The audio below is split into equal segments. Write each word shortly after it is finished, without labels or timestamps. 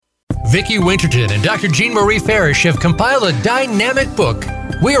Vicki Winterton and Dr. Jean Marie Farish have compiled a dynamic book.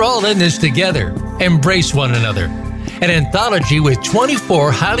 We're all in this together. Embrace one another. An anthology with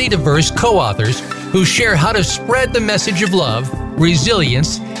 24 highly diverse co-authors who share how to spread the message of love,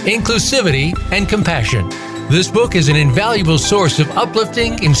 resilience, inclusivity, and compassion. This book is an invaluable source of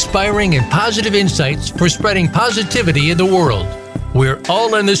uplifting, inspiring, and positive insights for spreading positivity in the world. We're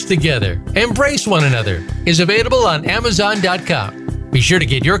all in this together. Embrace one another is available on Amazon.com. Be sure to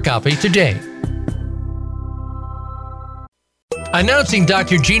get your copy today. Announcing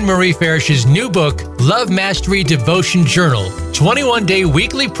Dr. Jean Marie Farish's new book, Love Mastery Devotion Journal, 21-day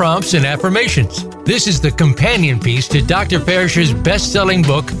weekly prompts and affirmations. This is the companion piece to Dr. Farish's best-selling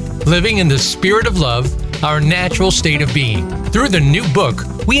book, Living in the Spirit of Love, Our Natural State of Being. Through the new book,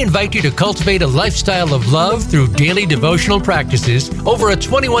 we invite you to cultivate a lifestyle of love through daily devotional practices over a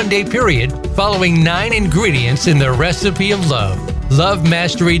 21-day period, following 9 ingredients in the recipe of love. Love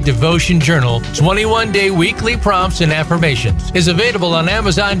Mastery Devotion Journal, 21-day weekly prompts and affirmations is available on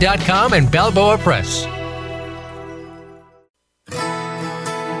Amazon.com and Balboa Press.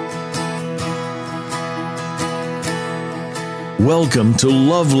 Welcome to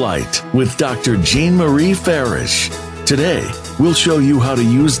Love Light with Dr. Jean Marie Farish. Today, we'll show you how to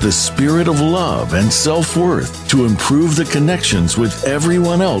use the spirit of love and self-worth to improve the connections with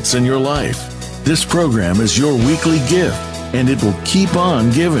everyone else in your life. This program is your weekly gift, and it will keep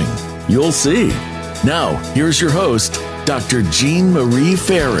on giving. You'll see. Now, here's your host, Dr. Jean Marie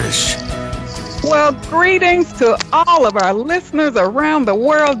Farish. Well, greetings to all of our listeners around the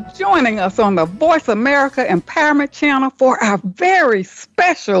world joining us on the Voice America Empowerment Channel for our very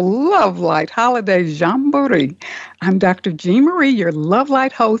special Love Light Holiday Jamboree. I'm Dr. Jean Marie, your Love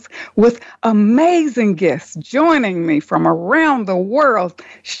Light host, with amazing guests joining me from around the world,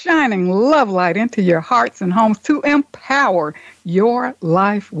 shining love light into your hearts and homes to empower your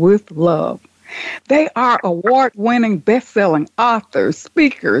life with love. They are award-winning, best-selling authors,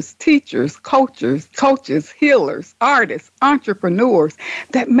 speakers, teachers, coaches, healers, artists, entrepreneurs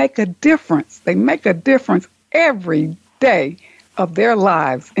that make a difference. They make a difference every day of their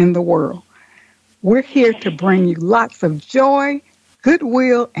lives in the world. We're here to bring you lots of joy,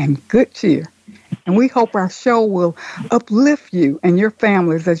 goodwill, and good cheer. And we hope our show will uplift you and your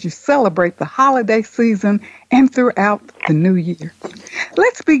families as you celebrate the holiday season and throughout the new year.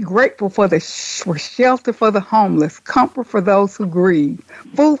 Let's be grateful for shelter for the homeless, comfort for those who grieve,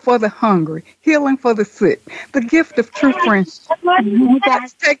 food for the hungry, healing for the sick, the gift of true friendship. We got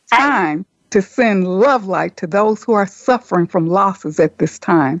to take time to send love light to those who are suffering from losses at this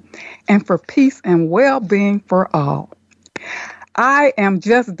time, and for peace and well-being for all. I am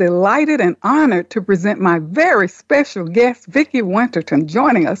just delighted and honored to present my very special guest, Vicki Winterton,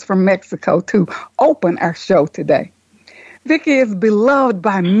 joining us from Mexico to open our show today. Vicki is beloved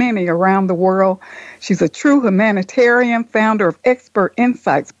by many around the world. She's a true humanitarian, founder of Expert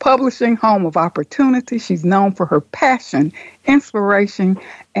Insights Publishing, home of opportunity. She's known for her passion, inspiration,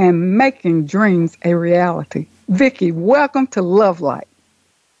 and making dreams a reality. Vicki, welcome to Love Light.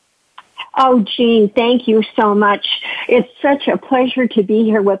 Oh, Jean, thank you so much. It's such a pleasure to be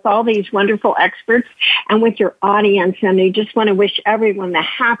here with all these wonderful experts and with your audience, and I just want to wish everyone the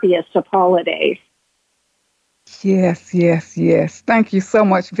happiest of holidays. Yes. Thank you so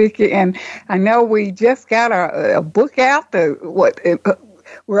much, Vicki. And I know we just got a book out.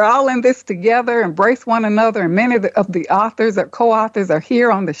 We're all in this together, embrace one another, and many of the authors or co-authors are here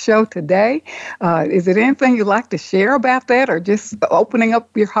on the show today. Is it anything you'd like to share about that, or just opening up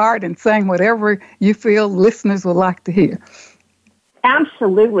your heart and saying whatever you feel listeners would like to hear?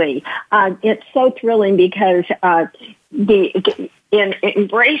 Absolutely. It's so thrilling because in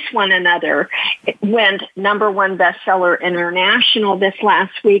Embrace One Another, it went #1 bestseller international this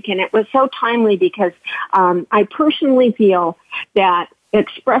last week, and it was so timely because I personally feel that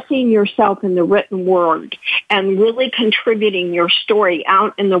expressing yourself in the written word and really contributing your story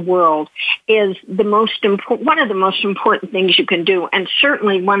out in the world is one of the most important things you can do, and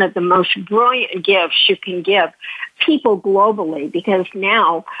certainly one of the most brilliant gifts you can give people globally, because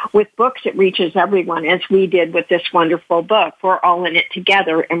now with books it reaches everyone, as we did with this wonderful book. We're all in it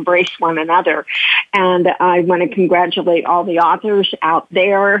together, Embrace One Another. And I want to congratulate all the authors out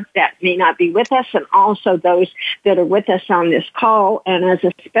there that may not be with us, and also those that are with us on this call. And as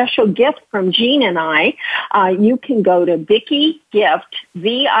a special gift from Jean and I, you can go to Vicki Gift,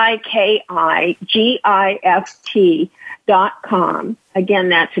 VIKIGIFT.com. Again,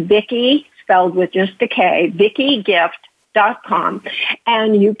 that's Vicki, spelled with just a K, VickiGift.com.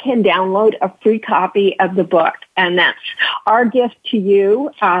 and you can download a free copy of the book. And that's our gift to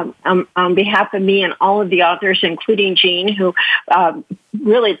you on behalf of me and all of the authors, including Jean, who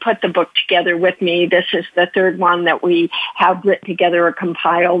really put the book together with me. This is the third one that we have written together or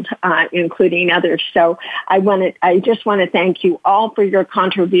compiled, including others. So I just want to thank you all for your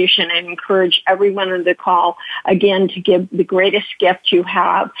contribution and encourage everyone on the call, again, to give the greatest gift you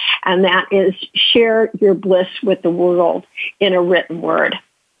have, and that is share your bliss with the world in a written word.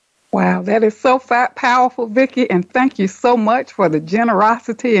 Wow, that is so powerful, Vicki, and thank you so much for the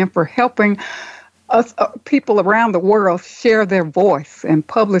generosity and for helping us people around the world share their voice and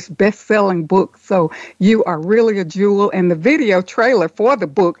publish best-selling books. So you are really a jewel, and the video trailer for the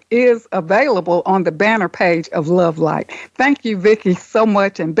book is available on the banner page of Love Light. Thank you, Vicki, so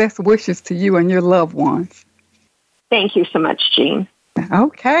much, and best wishes to you and your loved ones. Thank you so much, Jean.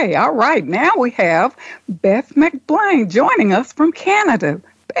 Okay, all right. Now we have Beth McBlain joining us from Canada.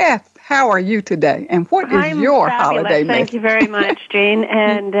 Beth, how are you today? And what is your holiday message? Thank you very much, Jean.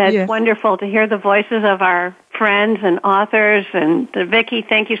 And it's wonderful to hear the voices of our friends and authors. And Vicki,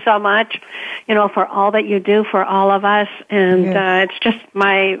 thank you so much, for all that you do for all of us. And it's just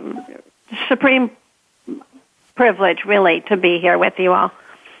my supreme privilege, really, to be here with you all.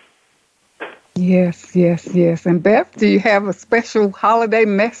 Yes. And Beth, do you have a special holiday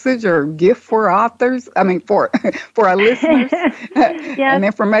message or gift for authors? For our listeners, and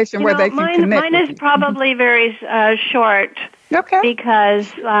information where they can connect. Mine is probably very short. Okay.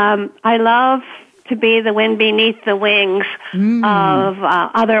 Because I love to be the wind beneath the wings of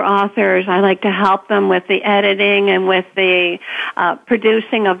other authors. I like to help them with the editing and with the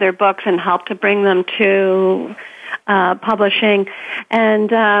producing of their books and help to bring them to publishing. And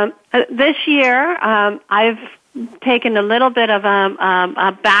this year, I've taken a little bit of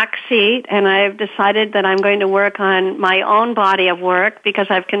a back seat, and I've decided that I'm going to work on my own body of work because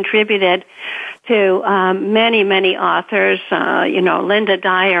I've contributed to many, many authors, Linda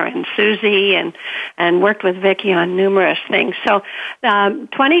Dyer and Susie, and worked with Vicki on numerous things. So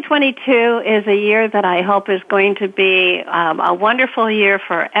 2022 is a year that I hope is going to be a wonderful year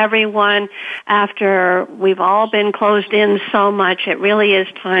for everyone. After we've all been closed in so much, it really is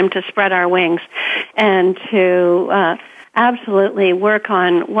time to spread our wings and to absolutely work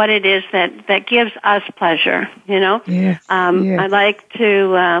on what it is that gives us pleasure, Yes. I like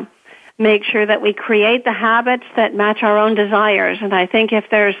to make sure that we create the habits that match our own desires. And I think if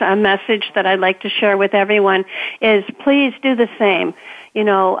there's a message that I'd like to share with everyone is please do the same.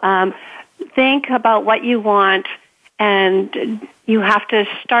 Think about what you want, and you have to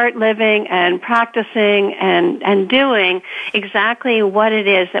start living and practicing and doing exactly what it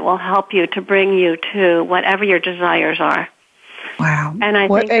is that will help you to bring you to whatever your desires are. Wow. And I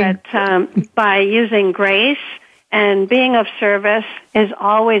think that by using grace and being of service is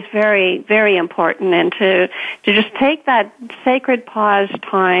always very, very important, and to just take that sacred pause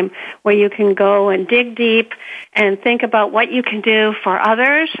time where you can go and dig deep and think about what you can do for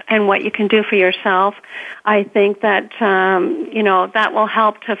others and what you can do for yourself. I think that, that will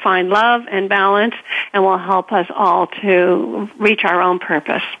help to find love and balance and will help us all to reach our own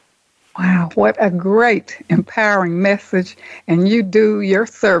purpose. Wow, what a great, empowering message. And you do your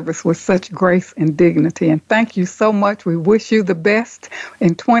service with such grace and dignity. And thank you so much. We wish you the best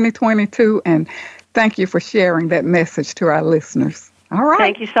in 2022. And thank you for sharing that message to our listeners. All right.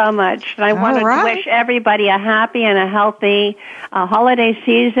 Thank you so much. And I wanted to wish everybody a happy and a healthy holiday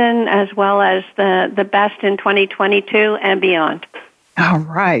season, as well as the best in 2022 and beyond. All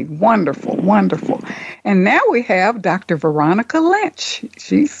right. Wonderful, wonderful. And now we have Dr. Veronica Lynch.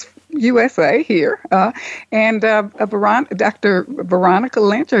 She's USA here. Dr. Veronica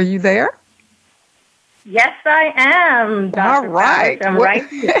Lynch, are you there? Yes, I am, Dr. All right. Parrish. I'm right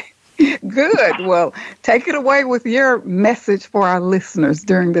here. Good. Well, take it away with your message for our listeners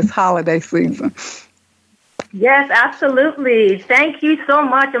during this holiday season. Yes, absolutely. Thank you so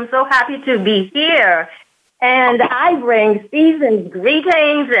much. I'm so happy to be here. And I bring season's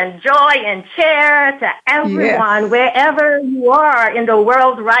greetings and joy and cheer to everyone, wherever you are in the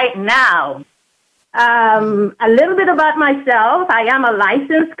world right now. A little bit about myself. I am a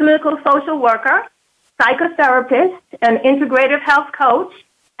licensed clinical social worker, psychotherapist, an integrative health coach,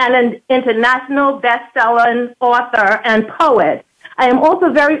 and an international best-selling author and poet. I am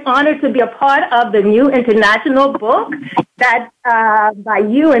also very honored to be a part of the new international book that by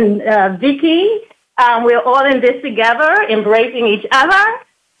you and Vicki. We're all in this together, embracing each other.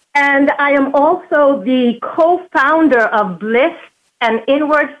 And I am also the co-founder of Bliss, an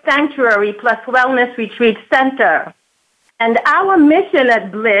inward sanctuary plus wellness retreat center. And our mission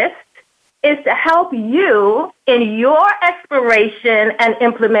at Bliss is to help you in your exploration and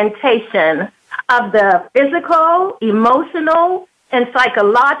implementation of the physical, emotional, and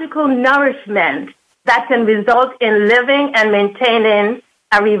psychological nourishment that can result in living and maintaining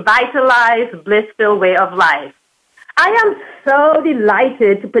a revitalized, bliss-filled way of life. I am so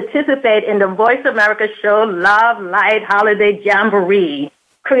delighted to participate in the Voice America show Love Light Holiday Jamboree,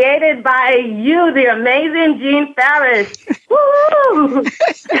 created by you, the amazing Jean Farish. Woo!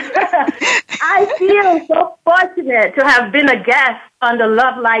 I feel so fortunate to have been a guest on the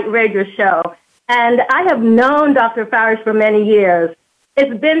Love Light radio show, and I have known Dr. Farish for many years.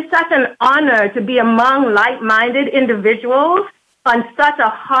 It's been such an honor to be among like-minded individuals on such a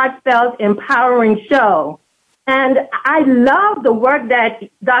heartfelt, empowering show. And I love the work that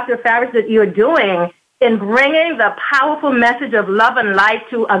Dr. Farish, that you're doing in bringing the powerful message of love and light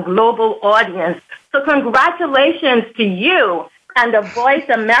to a global audience. So congratulations to you and the Voice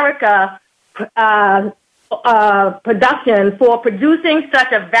America production for producing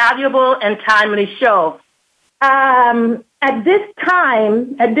such a valuable and timely show. At this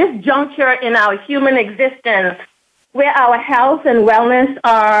time, at this juncture in our human existence, where our health and wellness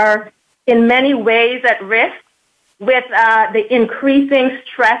are in many ways at risk, with the increasing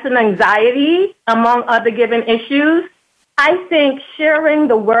stress and anxiety, among other given issues, I think sharing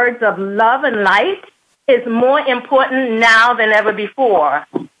the words of love and light is more important now than ever before.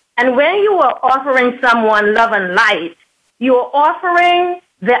 And when you are offering someone love and light, you are offering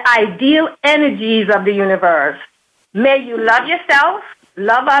the ideal energies of the universe. May you love yourself,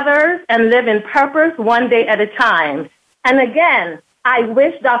 love others, and live in purpose one day at a time. And again, I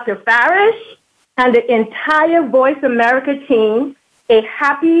wish Dr. Farish and the entire Voice America team a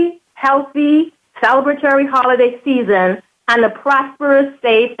happy, healthy, celebratory holiday season and a prosperous,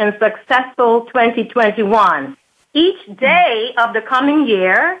 safe, and successful 2021. Each day of the coming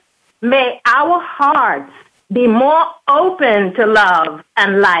year, may our hearts be more open to love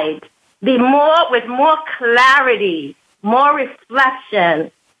and light, be more with more clarity, more reflection,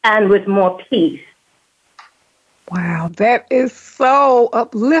 and with more peace. Wow, that is so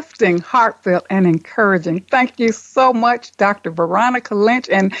uplifting, heartfelt, and encouraging. Thank you so much, Dr. Veronica Lynch.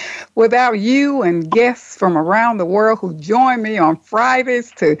 And without you and guests from around the world who join me on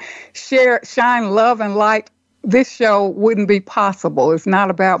Fridays to shine love and light, this show wouldn't be possible. It's not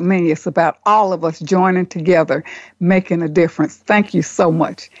about me. It's about all of us joining together, making a difference. Thank you so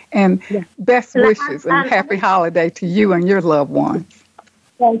much. And best wishes and happy holiday to you and your loved ones.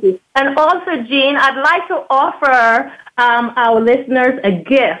 Thank you. And also, Jean, I'd like to offer our listeners a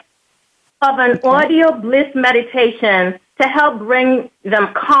gift of an audio bliss meditation to help bring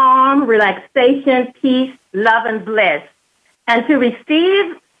them calm, relaxation, peace, love, and bliss. And to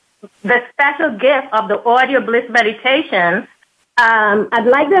receive the special gift of the audio bliss meditation, I'd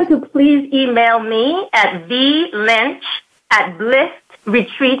like them to please email me at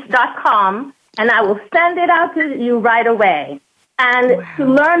vlynch@blissretreats.com, and I will send it out to you right away. And to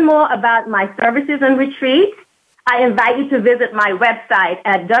learn more about my services and retreats, I invite you to visit my website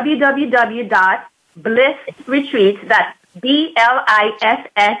at www.blissretreats, that's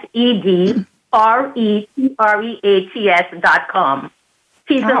BLISSEDRETREATS.com.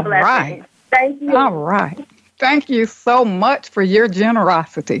 Peace and blessings. Right. Thank you. All right. Thank you so much for your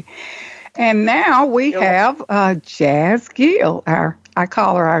generosity. And now we have Jazz Gill, I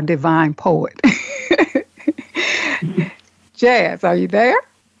call her our divine poet. Jazz, are you there?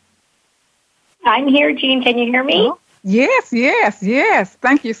 I'm here, Jean. Can you hear me? Oh, yes.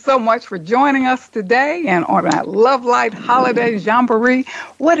 Thank you so much for joining us today and on our Love Light Holiday Jamboree.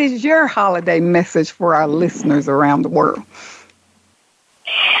 What is your holiday message for our listeners around the world?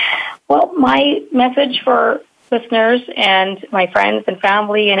 Well, my message for listeners and my friends and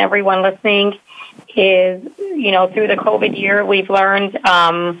family and everyone listening is, through the COVID year, we've learned,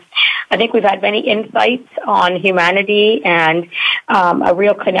 I think we've had many insights on humanity and a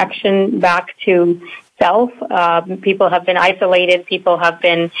real connection back to self. People have been isolated. People have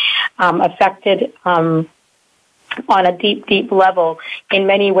been affected on a deep, deep level in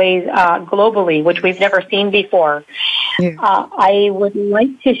many ways globally, which we've never seen before. Yeah. I would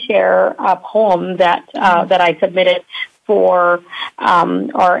like to share a poem that I submitted for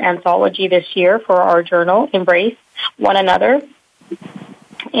our anthology this year, for our journal, Embrace One Another.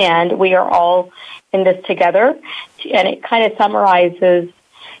 And we are all in this together. And it kind of summarizes,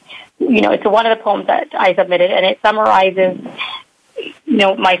 it's one of the poems that I submitted, and it summarizes,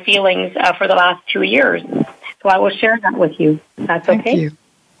 my feelings for the last 2 years. So I will share that with you. That's okay? Thank you.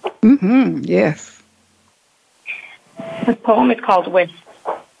 Mm-hmm. Yes. This poem is called Wish.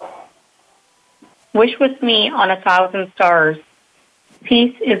 Wish with me on 1,000 stars.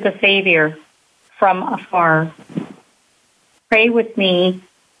 Peace is the savior from afar. Pray with me,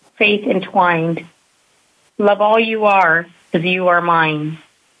 faith entwined. Love all you are as you are mine.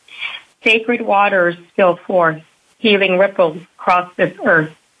 Sacred waters spill forth, healing ripples across this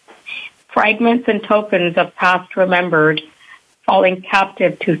earth. Fragments and tokens of past remembered, falling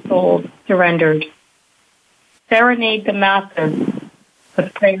captive to souls surrendered. Serenade the masses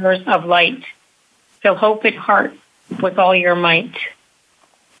with prayers of light. Fill hope in hearts with all your might.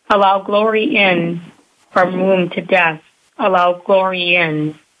 Allow glory in from womb to death. Allow glory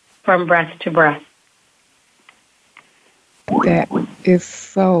in from breath to breath. That is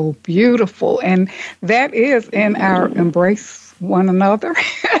so beautiful. And that is in our Embrace One Another,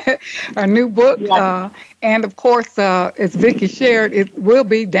 our new book. And of course, as Vicki shared, it will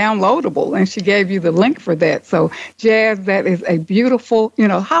be downloadable. And she gave you the link for that. So, Jazz, that is a beautiful,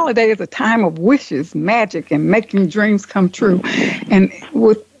 holiday is a time of wishes, magic, and making dreams come true. And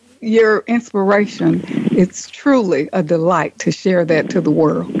with your inspiration, it's truly a delight to share that to the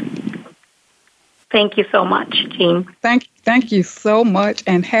world. Thank you so much, Jean. Thank you so much,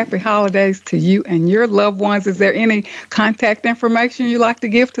 and happy holidays to you and your loved ones. Is there any contact information you'd like to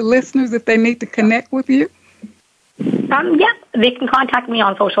give to listeners if they need to connect with you? Yeah, they can contact me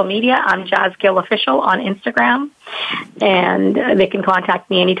on social media. I'm Jazz Gill Official on Instagram, and they can contact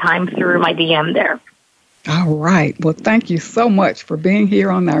me anytime through my DM there. All right. Well, thank you so much for being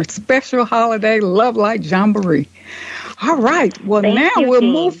here on our special holiday Love Light Jamboree. All right. Well, now we'll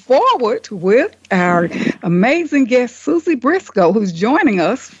move forward with our amazing guest, Susie Briscoe, who's joining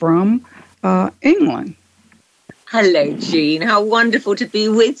us from England. Hello, Jean. How wonderful to be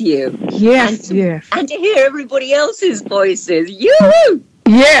with you. Yes, yes. And to hear everybody else's voices. Yoo-hoo!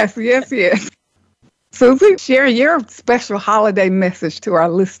 Yes. Susie, share your special holiday message to our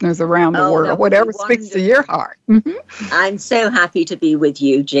listeners around the world, whatever speaks to your heart. Mm-hmm. I'm so happy to be with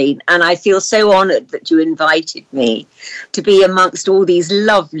you, Jean, and I feel so honoured that you invited me to be amongst all these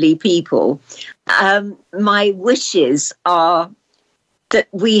lovely people. My wishes are that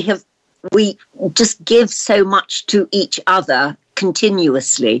we just give so much to each other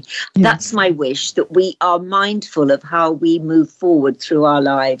continuously. Yes. That's my wish, that we are mindful of how we move forward through our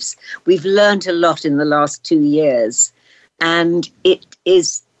lives. We've learned a lot in the last 2 years, and it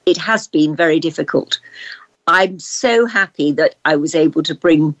has been very difficult. I'm so happy that I was able to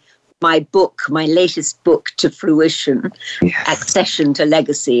bring my latest book to fruition, yes. Accession to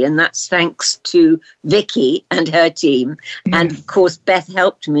Legacy, and that's thanks to Vicki and her team. Yes. And of course, Beth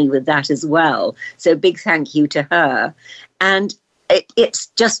helped me with that as well. So big thank you to her. And it's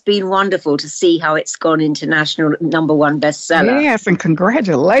just been wonderful to see how it's gone international #1 bestseller. Yes, and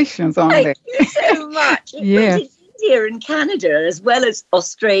congratulations on that. Thank you so much. Yes. It's here in Canada, as well as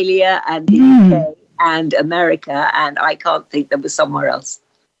Australia and the UK and America, and I can't think there was somewhere else.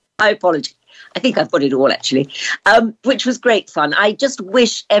 I apologize. I think I've got it all, actually, which was great fun. I just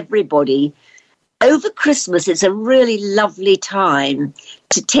wish everybody, over Christmas, it's a really lovely time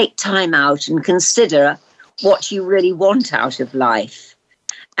to take time out and consider what you really want out of life.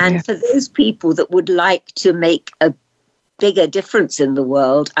 And yes. For those people that would like to make a bigger difference in the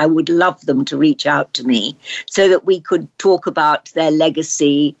world, I would love them to reach out to me so that we could talk about their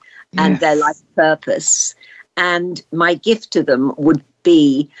legacy and yes. their life purpose. And my gift to them would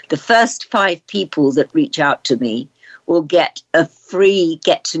be the first 5 people that reach out to me will get a free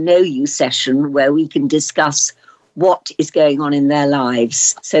get to know you session where we can discuss what is going on in their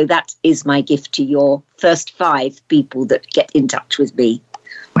lives. So that is my gift to your first 5 people that get in touch with me.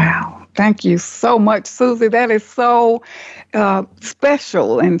 Wow. Thank you so much, Susie. That is so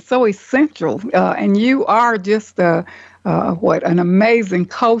special and so essential. And you are just an amazing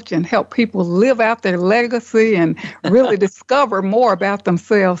coach and help people live out their legacy and really discover more about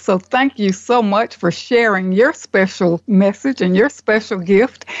themselves. So thank you so much for sharing your special message and your special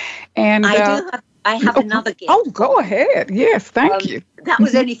gift. And I have another gift. Oh, go ahead. Yes, thank you. That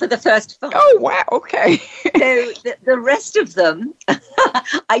was only for the first 5. Oh, wow. Okay. So the rest of them,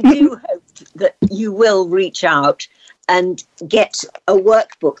 I do hope that you will reach out and get a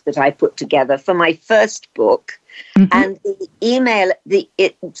workbook that I put together for my first book. Mm-hmm. And the email, the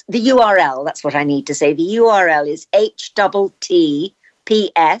URL, that's what I need to say. The URL is https://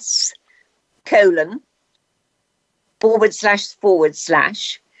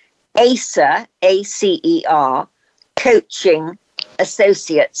 ACER, ACER,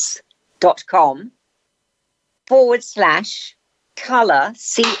 coachingassociates.com /color,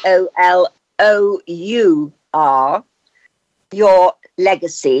 COLOUR, your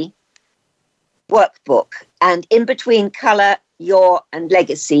legacy workbook. And in between color, your, and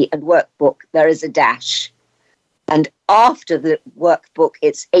legacy and workbook, there is a dash. And after the workbook,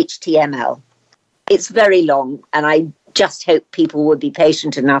 it's HTML. It's very long, and I just hope people would be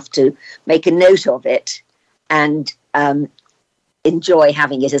patient enough to make a note of it and enjoy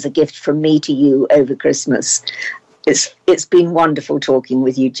having it as a gift from me to you over Christmas. It's been wonderful talking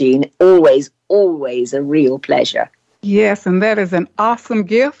with you, Jean. Always, always a real pleasure. Yes, and that is an awesome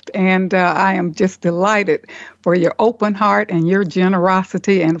gift, and I am just delighted for your open heart and your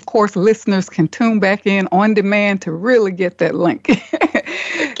generosity. And, of course, listeners can tune back in on demand to really get that link.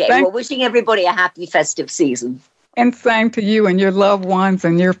 Okay, well, wishing everybody a happy festive season. And same to you and your loved ones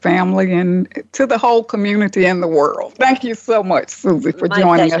and your family and to the whole community and the world. Thank you so much, Susie, for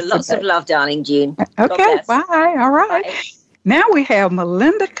joining us today. Lots of love, darling Jean. Okay, bye. All right. Bye. Now we have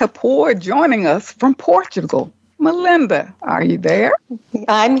Melinda Kapoor joining us from Portugal. Melinda, are you there?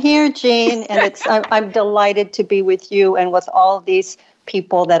 I'm here, Jean, and I'm delighted to be with you and with all these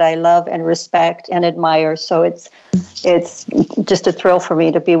people that I love and respect and admire. So it's just a thrill for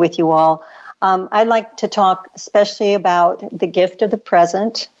me to be with you all. I'd like to talk especially about the gift of the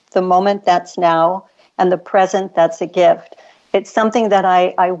present, the moment that's now, and the present that's a gift. It's something that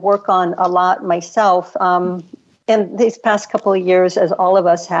I work on a lot myself in these past couple of years, as all of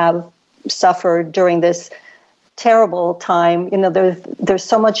us have suffered during this terrible time. You know, there's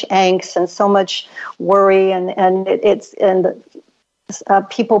so much angst and so much worry, and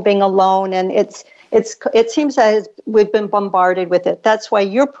people being alone, and it seems as we've been bombarded with it. That's why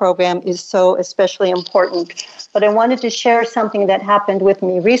your program is so especially important. But I wanted to share something that happened with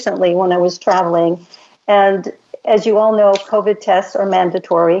me recently when I was traveling. And as you all know, COVID tests are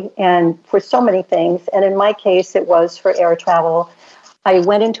mandatory and for so many things. And in my case, it was for air travel. I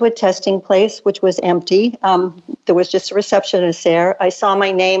went into a testing place, which was empty. There was just a receptionist there. I saw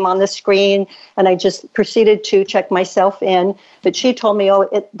my name on the screen, and I just proceeded to check myself in. But she told me,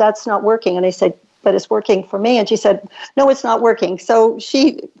 that's not working. And I said, but it's working for me. And she said, no, it's not working. So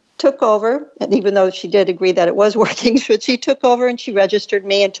she took over, and even though she did agree that it was working, she took over and she registered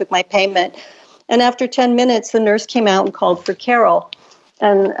me and took my payment. And after 10 minutes, the nurse came out and called for Carol.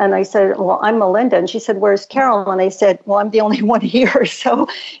 And I said, well, I'm Melinda. And she said, where's Carol? And I said, well, I'm the only one here. So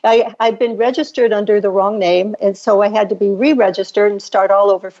I'd been registered under the wrong name. And so I had to be re-registered and start all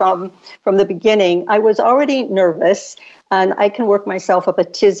over from the beginning. I was already nervous, and I can work myself up a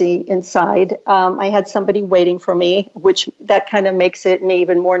tizzy inside. I had somebody waiting for me, which that kind of makes it me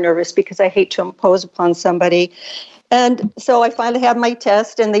even more nervous because I hate to impose upon somebody. And so I finally had my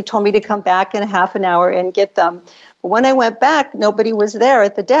test, and they told me to come back in a half an hour and get them. When I went back, nobody was there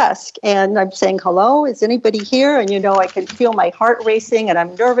at the desk, and I'm saying, hello, is anybody here? And, I can feel my heart racing, and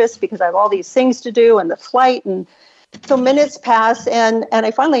I'm nervous because I have all these things to do and the flight. And so minutes pass, and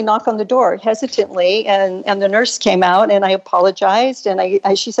I finally knock on the door hesitantly, and the nurse came out, and I apologized.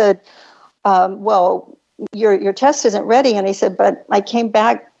 And she said, well, your test isn't ready. And I said, but I came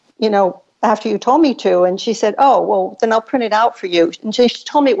back, after you told me to. And she said, oh, well, then I'll print it out for you. And she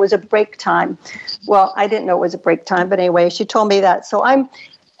told me it was a break time. Well, I didn't know it was a break time, but anyway, she told me that. So I'm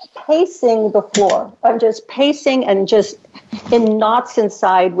pacing the floor. I'm just pacing and just in knots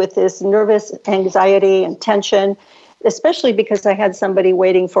inside with this nervous anxiety and tension, especially because I had somebody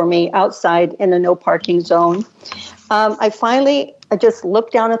waiting for me outside in a no parking zone. I just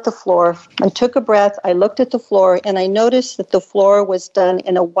looked down at the floor. I took a breath. I looked at the floor, and I noticed that the floor was done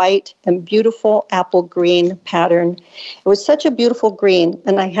in a white and beautiful apple green pattern. It was such a beautiful green,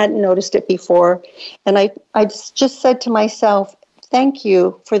 and I hadn't noticed it before. And I just said to myself, thank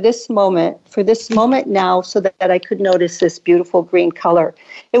you for this moment now, so that I could notice this beautiful green color.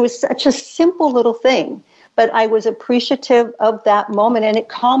 It was such a simple little thing. But I was appreciative of that moment, and it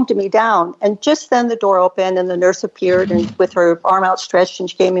calmed me down. And just then the door opened, and the nurse appeared, and with her arm outstretched, and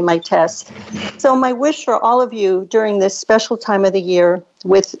she gave me my test. So my wish for all of you during this special time of the year,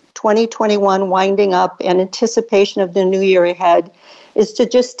 with 2021 winding up and anticipation of the new year ahead, is to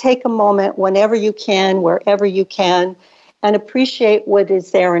just take a moment whenever you can, wherever you can, and appreciate what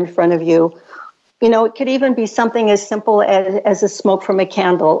is there in front of you. It could even be something as simple as a smoke from a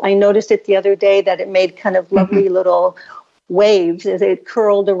candle. I noticed it the other day that it made kind of lovely little waves as it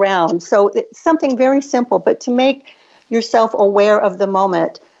curled around. So it's something very simple, but to make yourself aware of the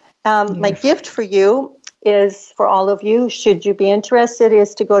moment. My gift for you is, for all of you, should you be interested,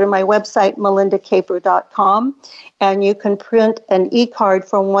 is to go to my website, melindakaper.com, and you can print an e-card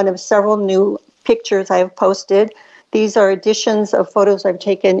from one of several new pictures I have posted. These are editions of photos I've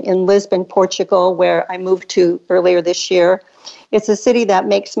taken in Lisbon, Portugal, where I moved to earlier this year. It's a city that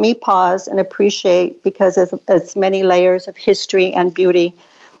makes me pause and appreciate because of its many layers of history and beauty.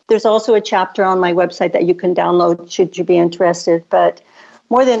 There's also a chapter on my website that you can download should you be interested. But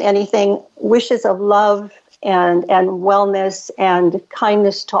more than anything, wishes of love and wellness and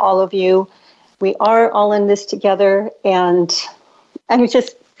kindness to all of you. We are all in this together, and I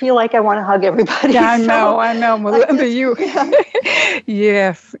just feel like I want to hug everybody. I know, Melinda.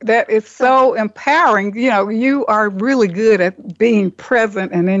 Yes, that is so empowering. You know, you are really good at being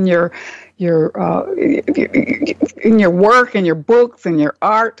present and in your work and your books and your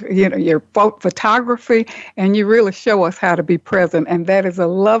art, you know, your photography, and you really show us how to be present. And that is a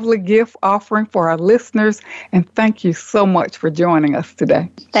lovely gift offering for our listeners. And thank you so much for joining us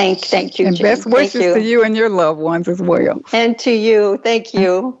today. Thank you, and Jane. Best wishes to you and your loved ones as well. And to you. Thank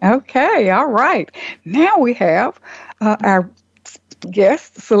you. Okay, all right. Now we have our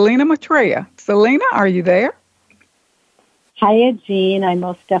guest, Selena Maitreya. Selena, are you there? Hiya, Jean. I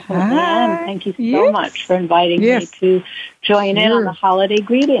most definitely am. Thank you so much for inviting me to join in on the holiday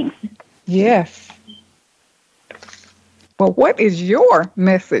greetings. Yes. Well, what is your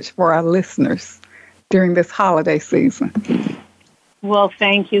message for our listeners during this holiday season? Well,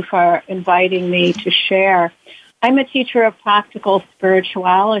 thank you for inviting me to share. I'm a teacher of practical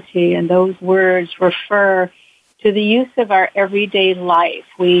spirituality, and those words refer to the use of our everyday life.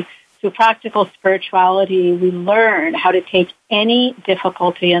 Through practical spirituality, we learn how to take any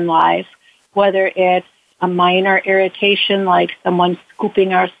difficulty in life, whether it's a minor irritation like someone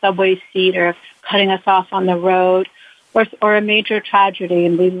scooping our subway seat or cutting us off on the road, or a major tragedy,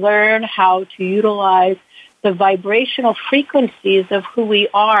 and we learn how to utilize the vibrational frequencies of who we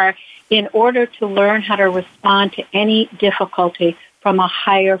are in order to learn how to respond to any difficulty from a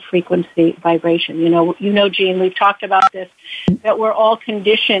higher frequency vibration. You know, Jean, we've talked about this, that we're all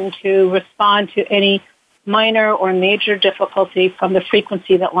conditioned to respond to any minor or major difficulty from the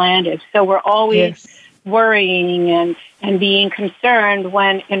frequency that landed. So we're always worrying and being concerned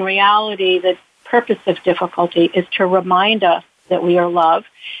when in reality the purpose of difficulty is to remind us that we are loved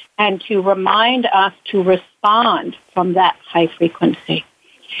and to remind us to respond from that high frequency.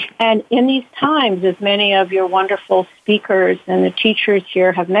 And in these times, as many of your wonderful speakers and the teachers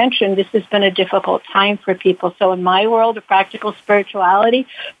here have mentioned, this has been a difficult time for people. So in my world of practical spirituality,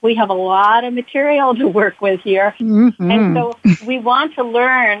 we have a lot of material to work with here. Mm-hmm. And so we want to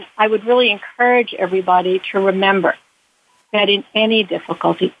learn. I would really encourage everybody to remember that in any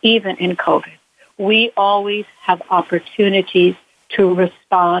difficulty, even in COVID, we always have opportunities to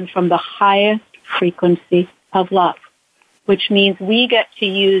respond from the highest frequency of love, which means we get to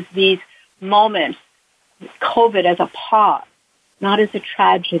use these moments, COVID, as a pause, not as a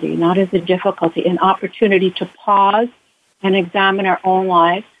tragedy, not as a difficulty, an opportunity to pause and examine our own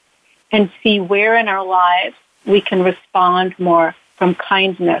lives and see where in our lives we can respond more from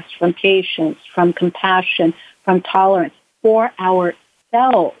kindness, from patience, from compassion, from tolerance for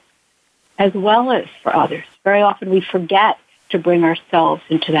ourselves as well as for others. Very often we forget to bring ourselves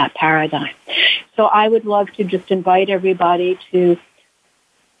into that paradigm. So I would love to just invite everybody to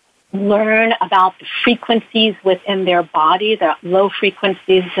learn about the frequencies within their body, the low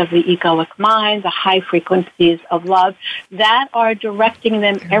frequencies of the egoic mind, the high frequencies of love that are directing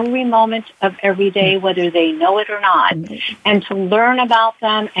them every moment of every day, whether they know it or not, and to learn about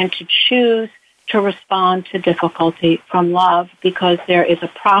them and to choose to respond to difficulty from love, because there is a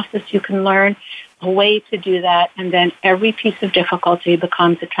process you can learn, a way to do that, and then every piece of difficulty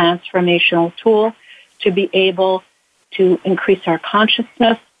becomes a transformational tool to be able to increase our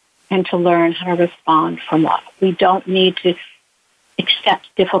consciousness and to learn how to respond from love. We don't need to accept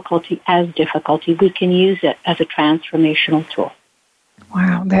difficulty as difficulty. We can use it as a transformational tool.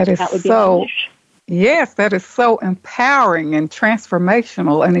 Wow, that would so... Yes, that is so empowering and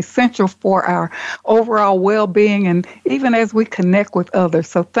transformational and essential for our overall well-being and even as we connect with others.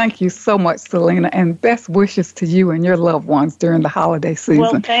 So thank you so much, Selena, and best wishes to you and your loved ones during the holiday season.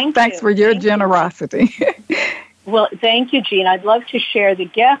 Well, Thanks for your generosity. Well, thank you, Jean. I'd love to share the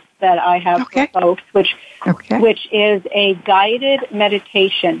gift that I have for folks, which is a guided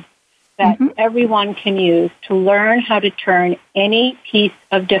meditation that everyone can use to learn how to turn any piece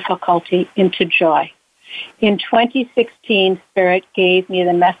of difficulty into joy. In 2016, Spirit gave me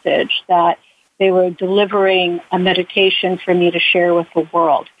the message that they were delivering a meditation for me to share with the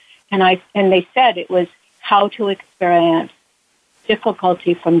world. And they said it was how to experience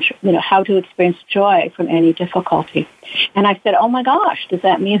difficulty from, how to experience joy from any difficulty. And I said, oh my gosh, does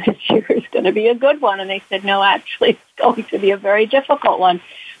that mean this year is going to be a good one? And they said, no, actually, it's going to be a very difficult one,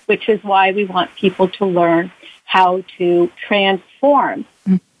 which is why we want people to learn how to transform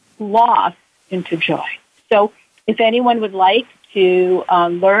loss into joy. So if anyone would like to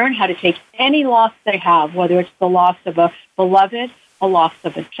learn how to take any loss they have, whether it's the loss of a beloved a loss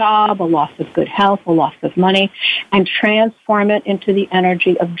of a job, a loss of good health, a loss of money, and transform it into the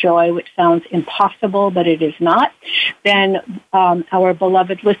energy of joy, which sounds impossible, but it is not, then our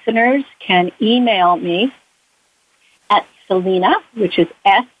beloved listeners can email me at Selina, which is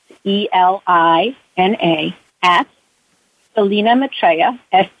Selina, at Selina Maitreya,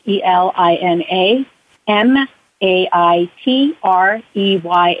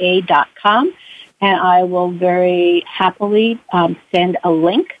 SelinaMaitreya.com, and I will very happily send a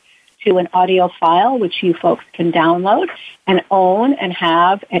link to an audio file which you folks can download and own and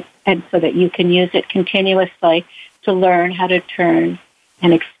have, and so that you can use it continuously to learn how to turn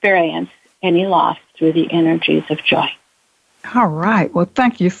and experience any loss through the energies of joy. All right. Well,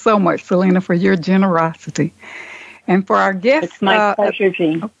 thank you so much, Selina, for your generosity. And for our guests... It's my pleasure,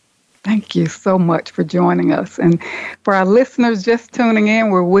 Jean. Thank you so much for joining us. And for our listeners just tuning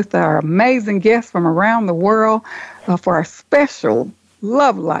in, we're with our amazing guests from around the world for our special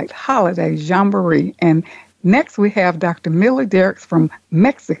Love Light Holiday Jamboree. And next we have Dr. Millie Derricks from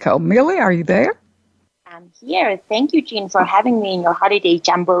Mexico. Millie, are you there? I'm here. Thank you, Jean, for having me in your holiday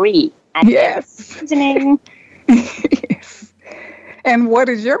jamboree. And yes. Listening. Yes. And what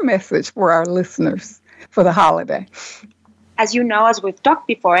is your message for our listeners for the holiday? As you know, as we've talked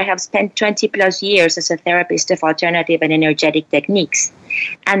before, I have spent 20 plus years as a therapist of alternative and energetic techniques.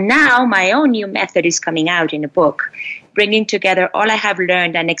 And now my own new method is coming out in a book, bringing together all I have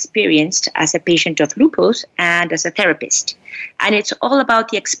learned and experienced as a patient of lupus and as a therapist. And it's all about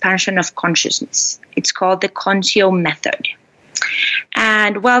the expansion of consciousness. It's called the Conscio Method.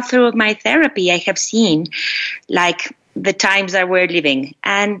 And well, through my therapy, I have seen the times that we're living.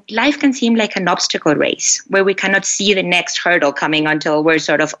 And life can seem like an obstacle race where we cannot see the next hurdle coming until we're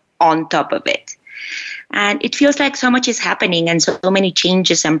sort of on top of it. And it feels like so much is happening and so many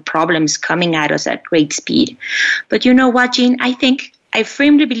changes and problems coming at us at great speed. But you know what, Jean? I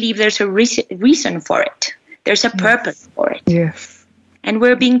firmly believe there's a reason for it. There's a purpose for it. Yes. And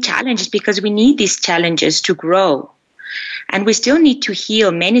we're being challenged because we need these challenges to grow. And we still need to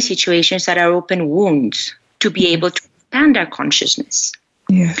heal many situations that are open wounds to be able to expand our consciousness.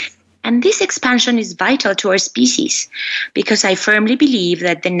 Yes. And this expansion is vital to our species because I firmly believe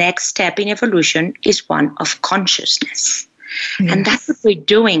that the next step in evolution is one of consciousness. Yes. And that's what we're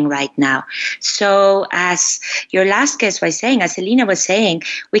doing right now. So as your last guest was saying, as Selina was saying,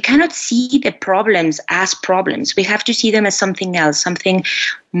 we cannot see the problems as problems. We have to see them as something else, something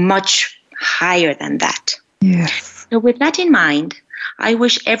much higher than that. Yes. So with that in mind, I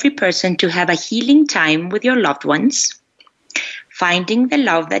wish every person to have a healing time with your loved ones, finding the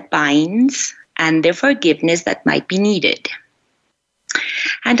love that binds and the forgiveness that might be needed.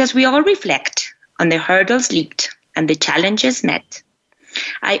 And as we all reflect on the hurdles leaped and the challenges met,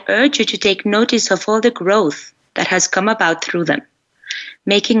 I urge you to take notice of all the growth that has come about through them,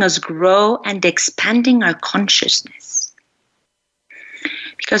 making us grow and expanding our consciousness.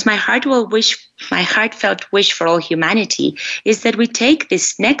 Because my heartfelt wish for all humanity is that we take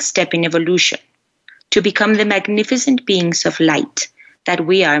this next step in evolution to become the magnificent beings of light that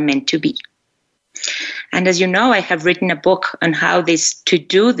we are meant to be. And as you know, I have written a book on how to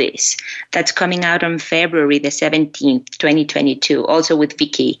do this that's coming out on February the 17th, 2022, also with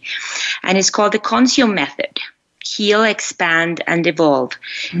Vicky. And it's called the Conscio Method, Heal, Expand, and Evolve,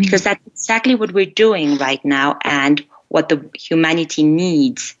 because that's exactly what we're doing right now and what the humanity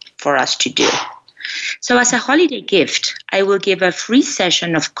needs for us to do. So as a holiday gift, I will give a free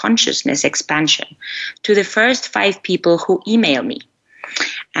session of consciousness expansion to the first 5 people who email me.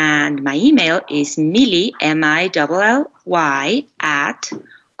 And my email is Millie, MILLY, at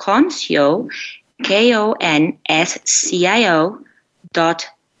Conscio,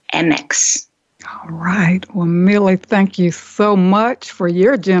 KONSCIO.MX. All right. Well, Millie, thank you so much for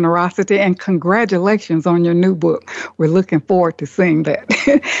your generosity and congratulations on your new book. We're looking forward to seeing that.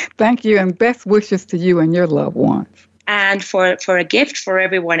 Thank you and best wishes to you and your loved ones. And for a gift for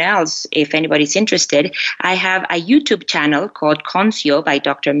everyone else, if anybody's interested, I have a YouTube channel called Conscio by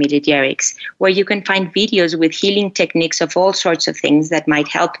Dr. Millie Derricks, where you can find videos with healing techniques of all sorts of things that might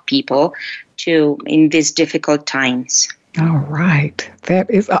help people in these difficult times. All right. That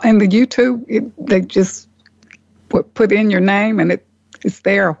is, and the YouTube, they just put in your name and it's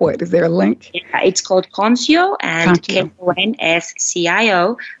there or what? Is there a link? Yeah, it's called Conscio and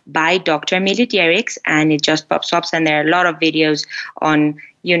KONSCIO by Dr. Millie Derricks, and it just pops up, and there are a lot of videos on,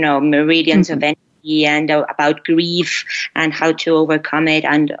 meridians of energy and about grief and how to overcome it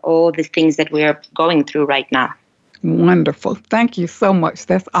and all the things that we are going through right now. Wonderful. Thank you so much.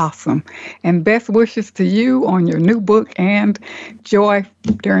 That's awesome. And best wishes to you on your new book and joy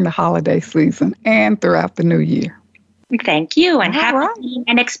during the holiday season and throughout the new year. Thank you, and happy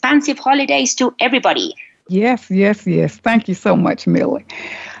and expansive holidays to everybody. Yes. Thank you so much, Millie.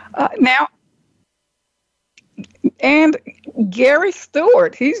 Now, and Gary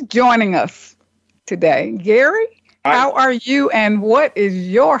Stewart, he's joining us today. Gary, how are you, and what is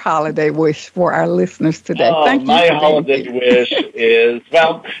your holiday wish for our listeners today? Thank you. My holiday wish is,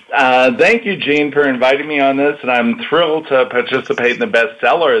 thank you, Jean, for inviting me on this, and I'm thrilled to participate in the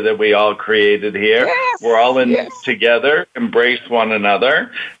bestseller that we all created here. Yes, we're all in this together, embrace one another,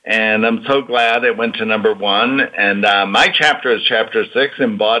 and I'm so glad it went to number 1. And my chapter is chapter 6,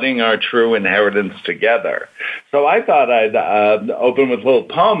 Embodying Our True Inheritance Together. So I thought I'd open with a little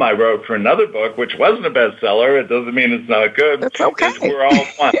poem I wrote for another book, which wasn't a bestseller. It doesn't mean it's not good. That's okay. We're all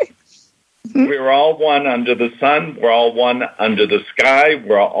one. We're all one under the sun. We're all one under the sky.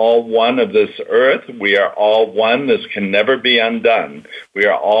 We're all one of this earth. We are all one. This can never be undone. We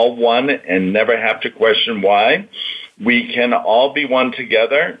are all one and never have to question why. We can all be one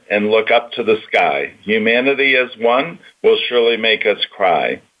together and look up to the sky. Humanity as one will surely make us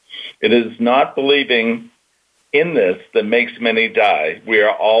cry. It is not believing in this that makes many die. We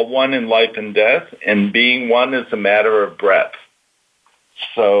are all one in life and death, and being one is a matter of breath.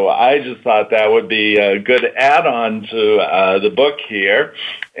 So I just thought that would be a good add-on to the book here.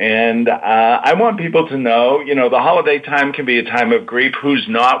 And I want people to know, the holiday time can be a time of grief. Who's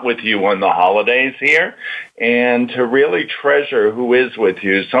not with you on the holidays here? And to really treasure who is with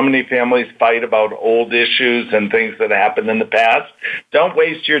you. So many families fight about old issues and things that happened in the past. Don't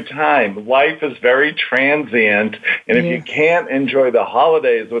waste your time. Life is very transient. And if you can't enjoy the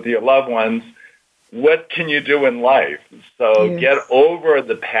holidays with your loved ones, what can you do in life? So get over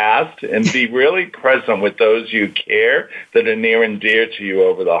the past and be really present with those you care that are near and dear to you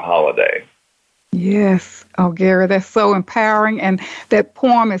over the holiday. Yes. Oh, Gary, that's so empowering. And that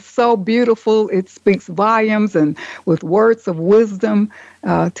poem is so beautiful. It speaks volumes and with words of wisdom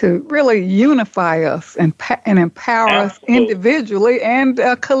to really unify us and empower us individually and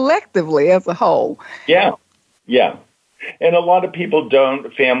collectively as a whole. Yeah. And a lot of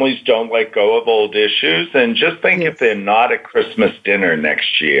families don't let go of old issues. And just think if they're not at Christmas dinner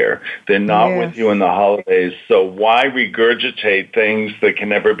next year, they're not with you in the holidays. So why regurgitate things that can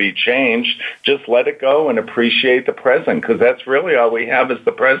never be changed? Just let it go and appreciate the present, because that's really all we have is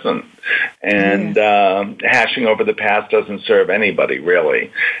the present. And hashing over the past doesn't serve anybody,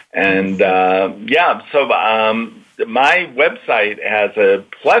 really. And my website has a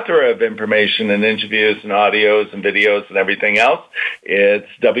plethora of information and interviews and audios and videos and everything else. It's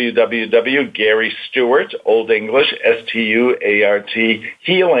www.GaryStewart, Old English, Stuart,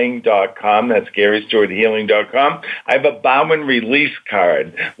 healing.com. That's GaryStewartHealing.com. I have a bow and release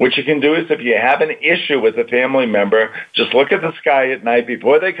card. What you can do is if you have an issue with a family member, just look at the sky at night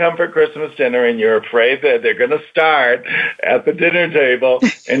before they come for Christmas dinner and you're afraid that they're going to start at the dinner table,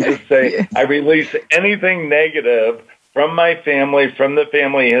 and just say, I release anything negative from my family, from the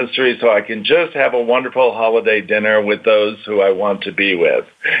family history, so I can just have a wonderful holiday dinner with those who I want to be with.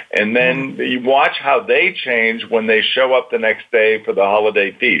 And then you watch how they change when they show up the next day for the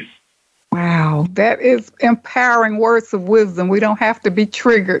holiday feast. Wow, that is empowering words of wisdom. We don't have to be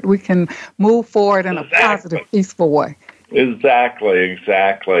triggered. We can move forward in a positive, peaceful way. Exactly.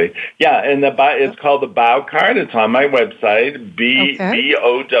 Yeah, and it's called the Bow Card. It's on my website,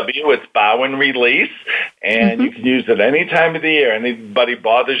 B-O-W. It's Bow and Release, and you can use it any time of the year. Anybody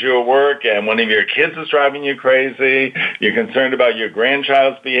bothers you at work, and one of your kids is driving you crazy, you're concerned about your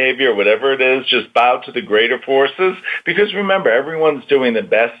grandchild's behavior, whatever it is, just bow to the greater forces, because remember, everyone's doing the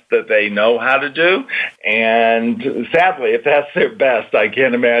best that they know how to do, and sadly, if that's their best, I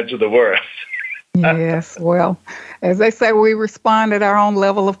can't imagine the worst. Yes, well, as they say, we respond at our own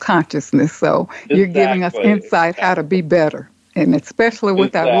level of consciousness. So you're giving us insight how to be better, and especially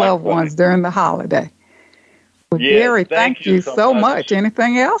with our loved ones during the holiday. Well, Gary, thank you so much.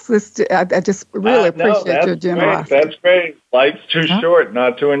 Anything else? I just really appreciate your generosity. That's great. Life's too short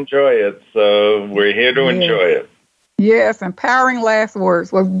not to enjoy it, so we're here to enjoy it. Yes, empowering last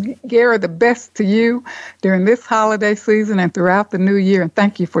words. Well, Gary, the best to you during this holiday season and throughout the new year, and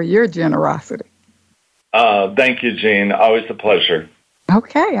thank you for your generosity. Thank you, Jean. Always a pleasure.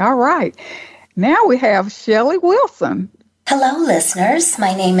 Okay, all right. Now we have Shelley Wilson. Hello, listeners.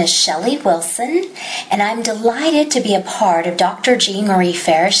 My name is Shelley Wilson, and I'm delighted to be a part of Dr. Jean Marie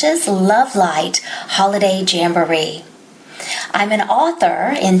Farish's Love Light Holiday Jamboree. I'm an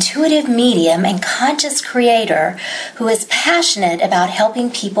author, intuitive medium, and conscious creator who is passionate about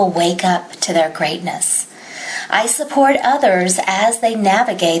helping people wake up to their greatness. I support others as they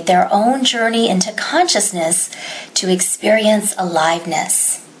navigate their own journey into consciousness to experience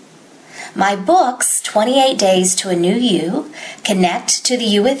aliveness. My books, 28 Days to a New You, Connect to the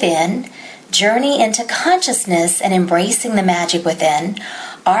You Within, Journey into Consciousness and Embracing the Magic Within,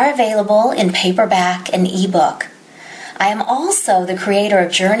 are available in paperback and ebook. I am also the creator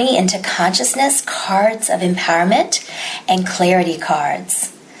of Journey into Consciousness Cards of Empowerment and Clarity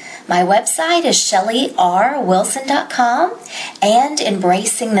Cards. My website is ShellyRWilson.com and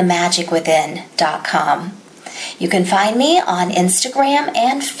EmbracingTheMagicWithin.com. You can find me on Instagram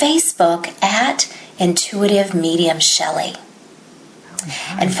and Facebook at Intuitive Medium Shelly.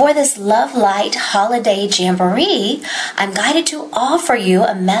 And for this Love Light Holiday Jamboree, I'm guided to offer you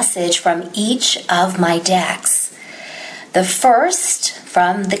a message from each of my decks. The first,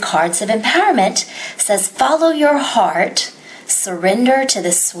 from the Cards of Empowerment, says, follow your heart, surrender to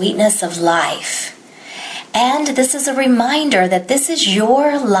the sweetness of life. And this is a reminder that this is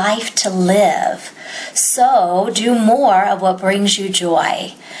your life to live. So do more of what brings you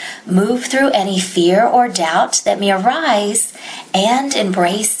joy. Move through any fear or doubt that may arise and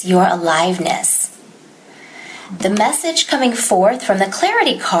embrace your aliveness. The message coming forth from the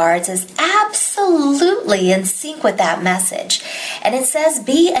Clarity Cards is absolutely in sync with that message. And it says,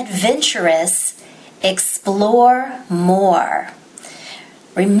 be adventurous, explore more.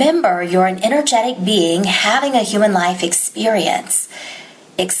 Remember, you're an energetic being having a human life experience.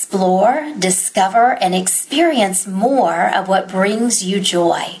 Explore, discover, and experience more of what brings you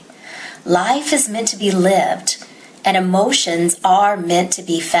joy. Life is meant to be lived, and emotions are meant to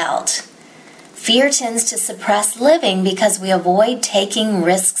be felt. Fear tends to suppress living because we avoid taking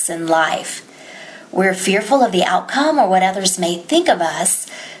risks in life. We're fearful of the outcome or what others may think of us,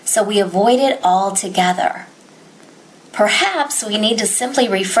 so we avoid it altogether. Perhaps we need to simply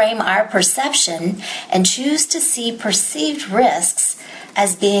reframe our perception and choose to see perceived risks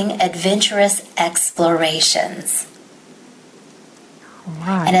as being adventurous explorations.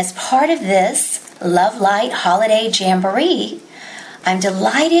 Right. And as part of this Love Light Holiday Jamboree, I'm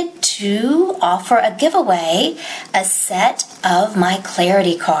delighted to offer a giveaway, a set of my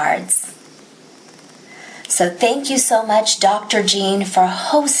Clarity Cards. So thank you so much, Dr. Jean, for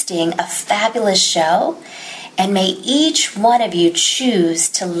hosting a fabulous show. And may each one of you choose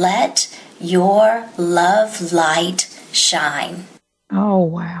to let your love light shine. Oh,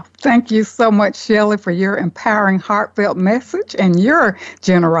 wow. Thank you so much, Shelley, for your empowering, heartfelt message and your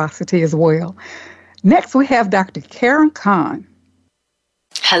generosity as well. Next, we have Dr. Karen Kan.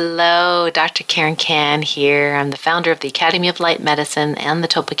 Hello, Dr. Karen Kan here. I'm the founder of the Academy of Light Medicine and the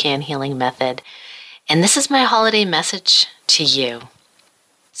Topocan Healing Method. And this is my holiday message to you.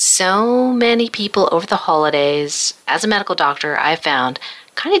 So many people over the holidays, as a medical doctor, I found,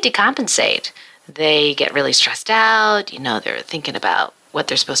 kind of decompensate. They get really stressed out. They're thinking about what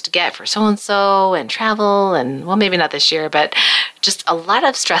they're supposed to get for so-and-so and travel and, well, maybe not this year, but just a lot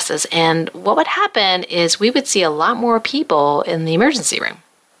of stresses. And what would happen is we would see a lot more people in the emergency room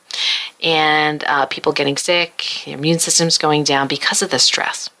and people getting sick, their immune systems going down because of the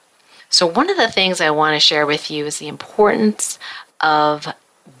stress. So one of the things I want to share with you is the importance of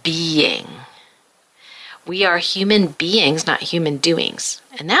being. We are human beings, not human doings.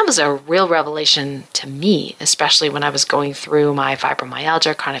 And that was a real revelation to me, especially when I was going through my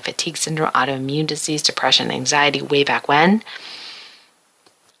fibromyalgia, chronic fatigue syndrome, autoimmune disease, depression, anxiety way back when.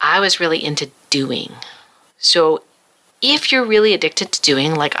 I was really into doing. So if you're really addicted to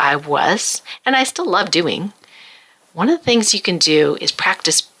doing like I was, and I still love doing, one of the things you can do is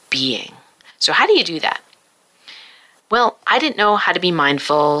practice being. So how do you do that? Well, I didn't know how to be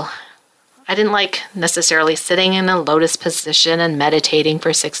mindful. I didn't like necessarily sitting in a lotus position and meditating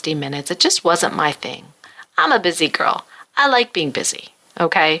for 60 minutes. It just wasn't my thing. I'm a busy girl. I like being busy,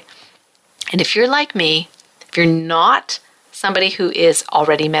 okay? And if you're like me, if you're not somebody who is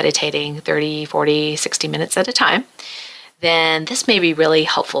already meditating 30, 40, 60 minutes at a time, then this may be really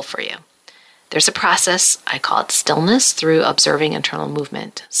helpful for you. There's a process, I call it stillness through observing internal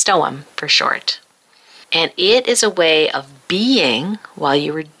movement, STOIM for short. And it is a way of being while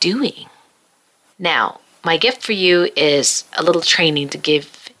you are doing. Now, my gift for you is a little training to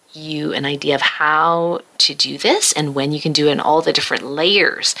give you an idea of how to do this and when you can do it and all the different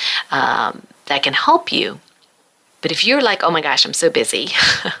layers that can help you. But if you're like, oh my gosh, I'm so busy,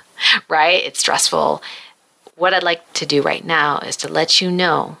 right? It's stressful. What I'd like to do right now is to let you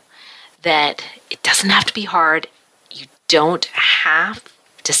know that it doesn't have to be hard. You don't have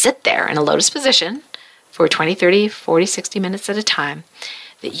to sit there in a lotus position for 20, 30, 40, 60 minutes at a time.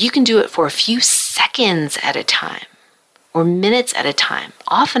 That you can do it for a few seconds at a time or minutes at a time,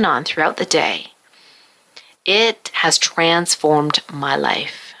 off and on throughout the day. It has transformed my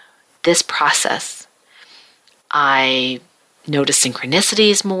life. This process, I notice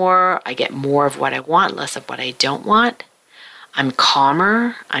synchronicities more. I get more of what I want, less of what I don't want. I'm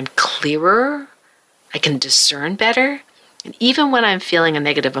calmer. I'm clearer. I can discern better. And even when I'm feeling a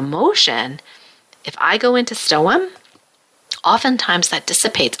negative emotion, if I go into Stoem, oftentimes that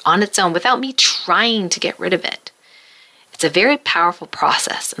dissipates on its own without me trying to get rid of it. It's a very powerful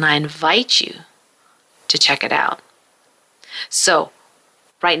process, and I invite you to check it out. So,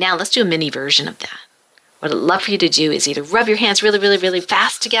 right now, let's do a mini version of that. What I'd love for you to do is either rub your hands really, really, really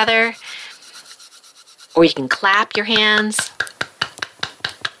fast together, or you can clap your hands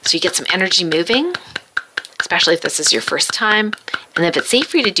so you get some energy moving, especially if this is your first time. And if it's safe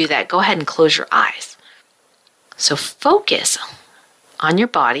for you to do that, go ahead and close your eyes. So focus on your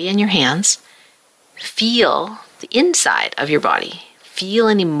body and your hands. Feel the inside of your body. Feel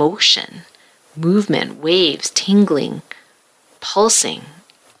an emotion, movement, waves, tingling, pulsing,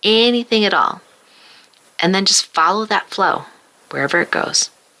 anything at all. And then just follow that flow wherever it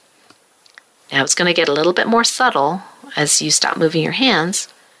goes. Now it's going to get a little bit more subtle as you stop moving your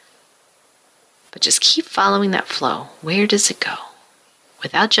hands, but just keep following that flow. Where does it go?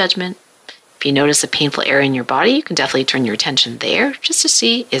 Without judgment. If you notice a painful area in your body, you can definitely turn your attention there just to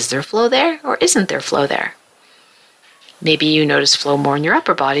see, is there flow there or isn't there flow there? Maybe you notice flow more in your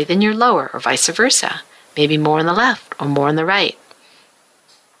upper body than your lower, or vice versa. Maybe more on the left or more on the right.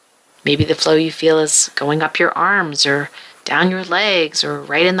 Maybe the flow you feel is going up your arms or down your legs or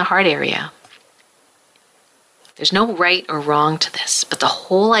right in the heart area. There's no right or wrong to this, but the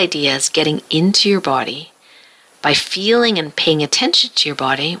whole idea is getting into your body. By feeling and paying attention to your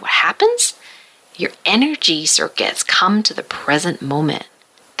body, what happens? Your energy circuits come to the present moment.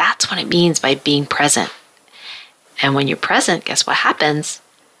 That's what it means by being present. And when you're present, guess what happens?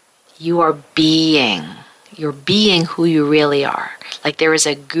 You are being. You're being who you really are. Like there is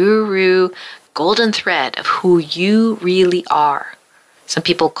a guru golden thread of who you really are. Some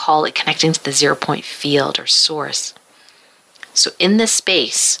people call it connecting to the 0-point field or source. So in this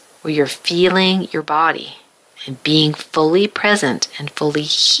space where you're feeling your body and being fully present and fully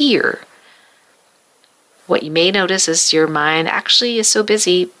here, what you may notice is your mind actually is so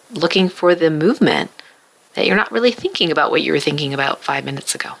busy looking for the movement that you're not really thinking about what you were thinking about 5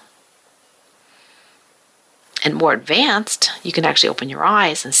 minutes ago. And more advanced, you can actually open your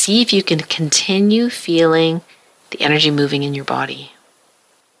eyes and see if you can continue feeling the energy moving in your body.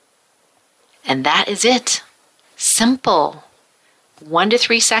 And that is it. Simple. 1 to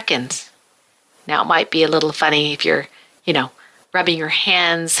 3 seconds. Now it might be a little funny if you're, rubbing your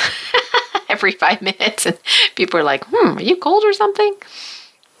hands every 5 minutes and people are like, are you cold or something?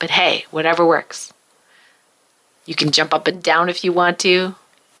 But hey, whatever works. You can jump up and down if you want to.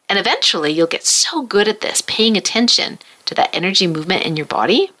 And eventually you'll get so good at this, paying attention to that energy movement in your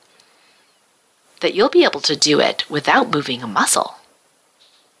body, that you'll be able to do it without moving a muscle.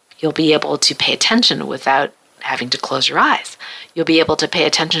 You'll be able to pay attention without having to close your eyes. You'll be able to pay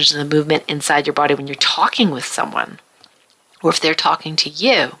attention to the movement inside your body when you're talking with someone, or if they're talking to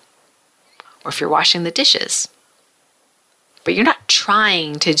you, or if you're washing the dishes. But you're not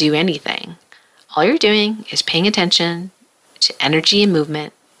trying to do anything. All you're doing is paying attention to energy and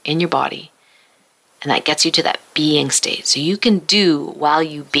movement in your body. And that gets you to that being state. So you can do while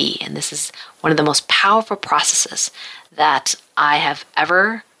you be. And this is one of the most powerful processes that I have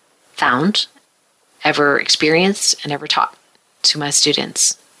ever found, ever experienced, and ever taught to my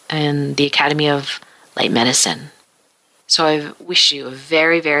students in the Academy of Light Medicine. So I wish you a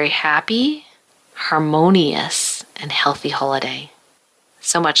very, very happy, harmonious, and healthy holiday.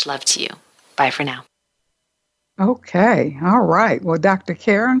 So much love to you. Bye for now. Okay. All right. Well, Dr.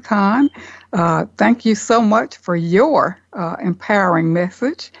 Karen Kan, thank you so much for your empowering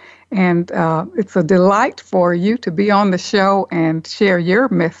message. And it's a delight for you to be on the show and share your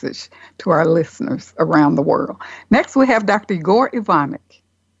message to our listeners around the world. Next, we have Dr. Igor Ivanik.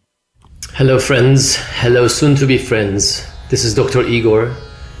 Hello, friends. Hello, soon-to-be friends. This is Dr. Igor.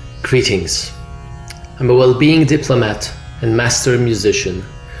 Greetings. I'm a well-being diplomat and master musician.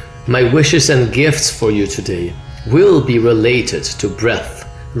 My wishes and gifts for you today will be related to breath,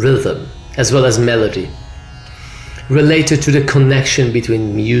 rhythm, as well as melody. Related to the connection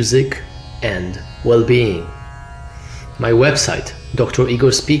between music and well-being. My website,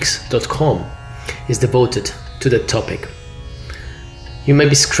 drigorspeaks.com, is devoted to that topic. You may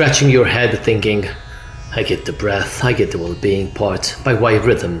be scratching your head thinking, I get the breath, I get the well-being part, but why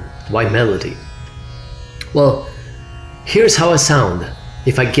rhythm, why melody? Well, here's how I sound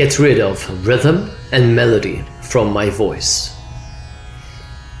if I get rid of rhythm and melody from my voice.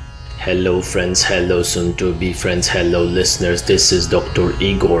 Hello friends, hello soon-to-be friends, hello listeners, this is Dr.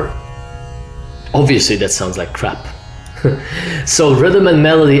 Igor. Obviously that sounds like crap. So rhythm and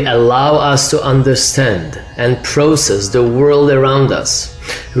melody allow us to understand and process the world around us.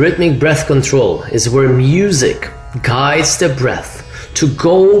 Rhythmic breath control is where music guides the breath to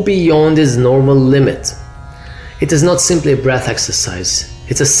go beyond its normal limit. It is not simply a breath exercise.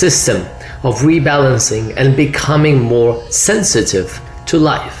 It's a system of rebalancing and becoming more sensitive to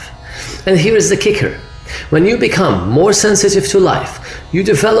life. And here is the kicker. When you become more sensitive to life, you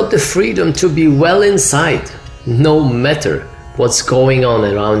develop the freedom to be well inside, no matter what's going on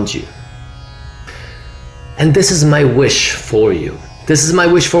around you. And this is my wish for you. This is my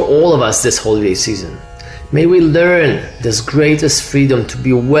wish for all of us this holiday season. May we learn this greatest freedom to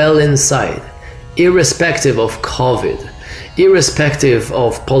be well inside, irrespective of COVID, irrespective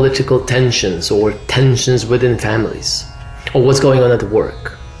of political tensions or tensions within families, or what's going on at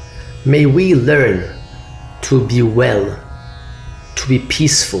work. May we learn to be well, to be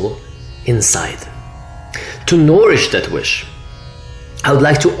peaceful inside. To nourish that wish, I would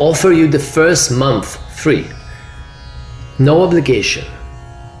like to offer you the first month free, no obligation,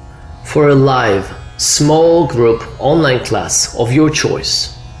 for a live, small group online class of your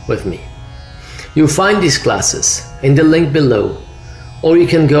choice with me. You'll find these classes in the link below, or you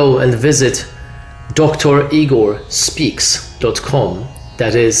can go and visit drigorspeaks.com.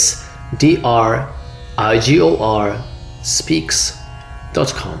 That is DRIGOR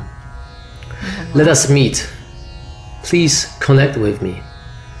speaks.com. Let us meet. Please connect with me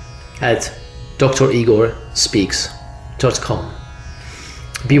at drigorspeaks.com.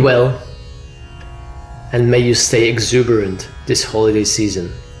 Be well, and may you stay exuberant this holiday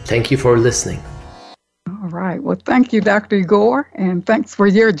season. Thank you for listening. All right. Well, thank you, Dr. Igor, and thanks for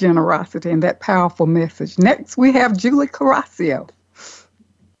your generosity and that powerful message. Next, we have Julie Carrascio.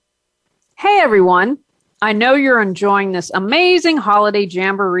 Hey, everyone. I know you're enjoying this amazing holiday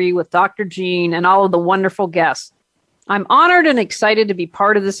jamboree with Dr. Jean and all of the wonderful guests. I'm honored and excited to be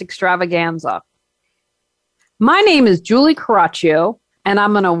part of this extravaganza. My name is Julie Carrascio, and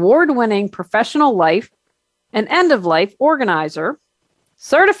I'm an award-winning professional life and end-of-life organizer,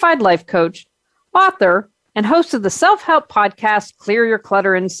 certified life coach, author, and host of the self-help podcast, Clear Your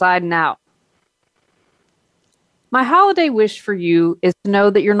Clutter Inside and Out. My holiday wish for you is to know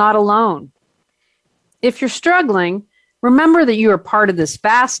that you're not alone. If you're struggling, remember that you are part of this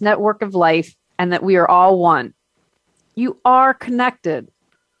vast network of life and that we are all one. You are connected.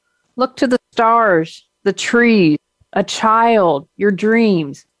 Look to the stars, the trees, a child, your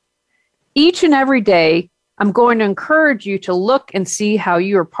dreams. Each and every day, I'm going to encourage you to look and see how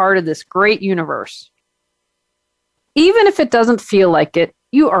you are part of this great universe. Even if it doesn't feel like it,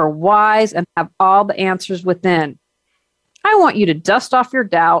 you are wise and have all the answers within. I want you to dust off your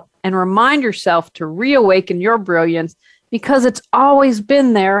doubt and remind yourself to reawaken your brilliance because it's always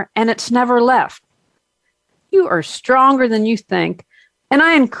been there and it's never left. You are stronger than you think, and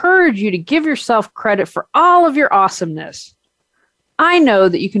I encourage you to give yourself credit for all of your awesomeness. I know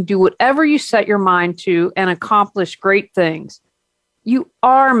that you can do whatever you set your mind to and accomplish great things. You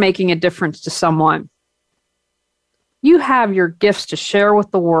are making a difference to someone. You have your gifts to share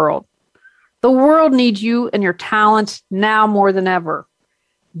with the world. The world needs you and your talents now more than ever.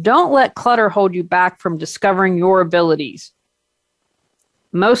 Don't let clutter hold you back from discovering your abilities.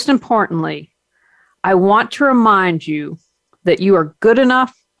 Most importantly, I want to remind you that you are good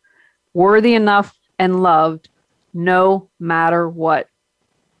enough, worthy enough, and loved no matter what.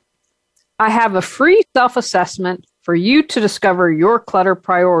 I have a free self-assessment for you to discover your clutter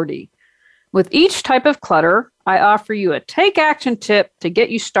priority. With each type of clutter, I offer you a take action tip to get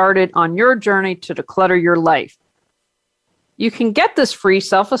you started on your journey to declutter your life. You can get this free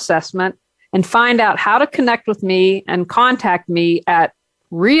self-assessment and find out how to connect with me and contact me at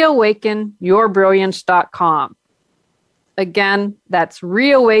reawakenyourbrilliance.com. Again, that's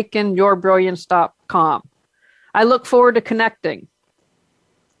reawakenyourbrilliance.com. I look forward to connecting.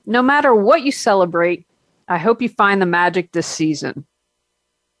 No matter what you celebrate, I hope you find the magic this season.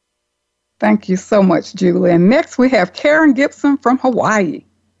 Thank you so much, Julie. And next we have Karen Gibson from Hawaii.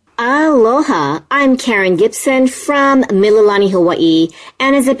 Aloha, I'm Karen Gibson from Mililani, Hawaii,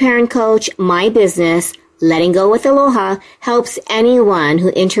 and as a parent coach, my business, Letting Go with Aloha, helps anyone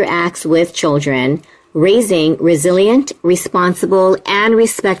who interacts with children. Raising resilient, responsible, and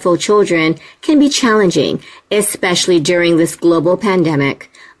respectful children can be challenging, especially during this global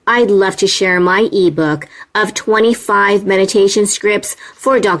pandemic. I'd love to share my ebook of 25 meditation scripts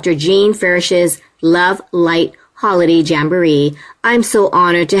for Dr. Jean Farish's Love Light Holiday Jamboree. I'm so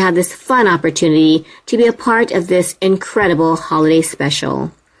honored to have this fun opportunity to be a part of this incredible holiday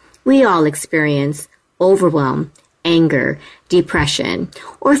special. We all experience overwhelm, anger, depression,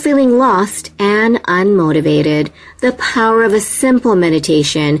 or feeling lost and unmotivated, the power of a simple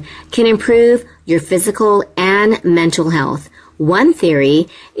meditation can improve your physical and mental health. One theory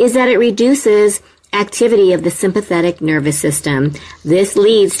is that it reduces activity of the sympathetic nervous system. This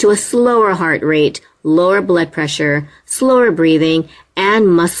leads to a slower heart rate, lower blood pressure, slower breathing, and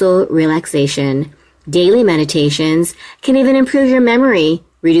muscle relaxation. Daily meditations can even improve your memory,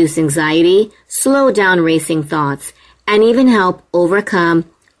 reduce anxiety, slow down racing thoughts, and even help overcome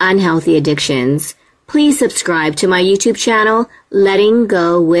unhealthy addictions. Please subscribe to my YouTube channel, Letting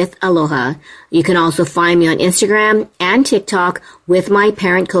Go with Aloha. You can also find me on Instagram and TikTok with my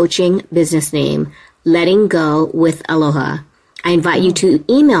parent coaching business name, Letting Go with Aloha. I invite you to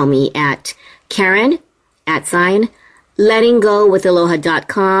email me at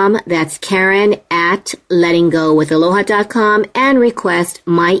Karen@lettinggowithaloha.com. That's Karen@lettinggowithaloha.com, and request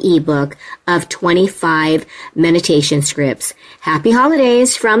my ebook of 25 meditation scripts. Happy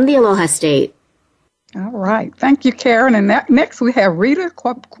holidays from the Aloha State. All right. Thank you, Karen. And next we have Rita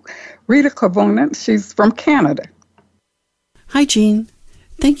Kovunen. She's from Canada. Hi, Jean.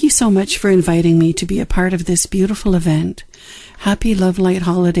 Thank you so much for inviting me to be a part of this beautiful event. Happy Love Light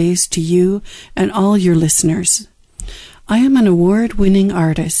holidays to you and all your listeners. I am an award-winning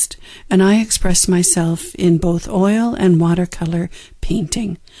artist, and I express myself in both oil and watercolor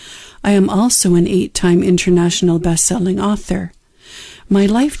painting. I am also an 8-time international best-selling author. My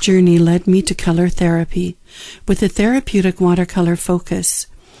life journey led me to color therapy, with a therapeutic watercolor focus.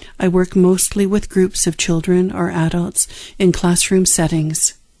 I work mostly with groups of children or adults in classroom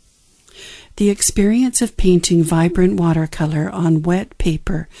settings. The experience of painting vibrant watercolor on wet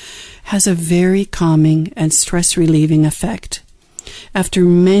paper has a very calming and stress-relieving effect. After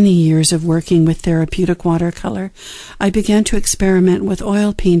many years of working with therapeutic watercolor, I began to experiment with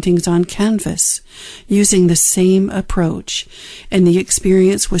oil paintings on canvas, using the same approach, and the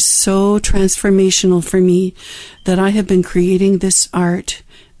experience was so transformational for me that I have been creating this art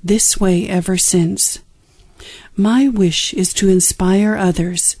this way ever since. My wish is to inspire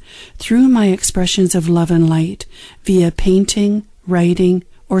others through my expressions of love and light via painting, writing,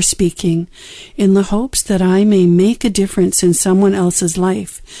 or speaking, in the hopes that I may make a difference in someone else's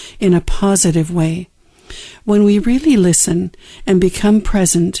life in a positive way. When we really listen and become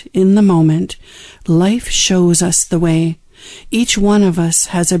present in the moment, life shows us the way. Each one of us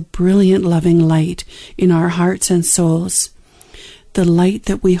has a brilliant, loving light in our hearts and souls. The light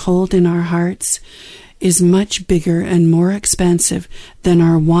that we hold in our hearts is much bigger and more expansive than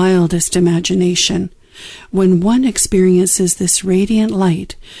our wildest imagination. When one experiences this radiant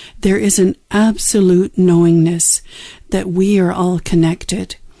light, there is an absolute knowingness that we are all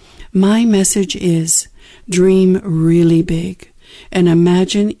connected. My message is, dream really big and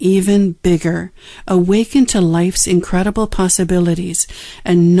imagine even bigger. Awaken to life's incredible possibilities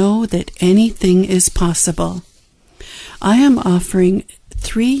and know that anything is possible. I am offering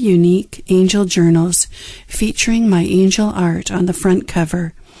 3 unique angel journals featuring my angel art on the front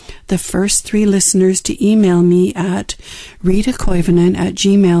cover. The first 3 listeners to email me at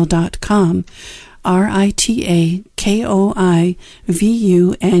ritakoivunen@gmail.com,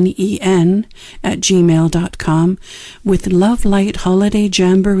 RITAKOIVUNEN@gmail.com, with Love Light Holiday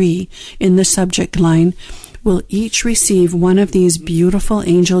Jamboree in the subject line, will each receive one of these beautiful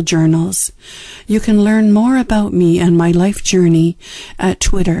angel journals. You can learn more about me and my life journey at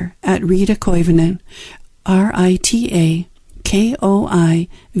Twitter at Rita Koivunen, RITAKOIVUNEN.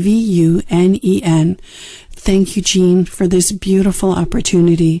 Thank you, Jean, for this beautiful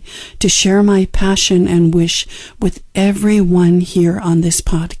opportunity to share my passion and wish with everyone here on this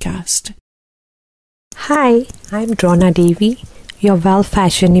podcast. Hi, I'm Drona Devi, your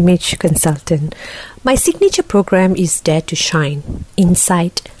well-fashioned image consultant. My signature program is Dare to Shine,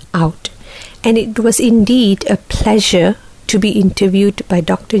 Inside Out, and it was indeed a pleasure to be interviewed by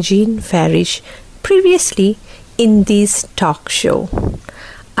Dr. Jean Farish previously in this talk show.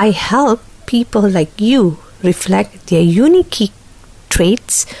 I help people like you reflect their unique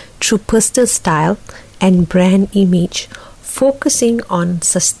traits through personal style and brand image, focusing on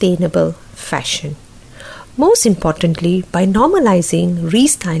sustainable fashion. Most importantly, by normalizing,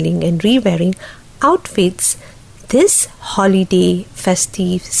 restyling and re-wearing outfits this holiday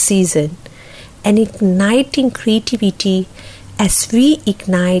festive season and igniting creativity as we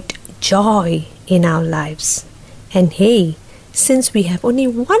ignite joy in our lives. And hey, since we have only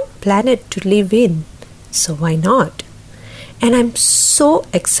one planet to live in, so why not? And I'm so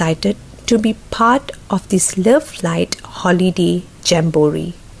excited to be part of this Love Light Holiday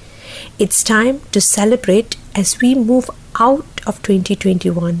Jamboree. It's time to celebrate as we move out of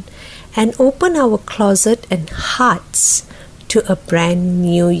 2021 and open our closet and hearts to a brand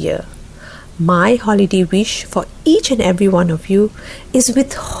new year. My holiday wish for each and every one of you is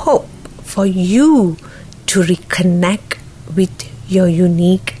with hope for you to reconnect with your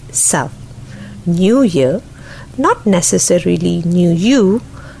unique self. New year, not necessarily new you,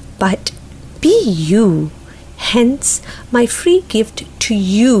 but be you. Hence, my free gift to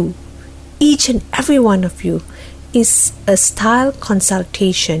you, each and every one of you, is a style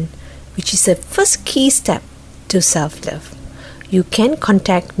consultation, which is the first key step to self-love. You can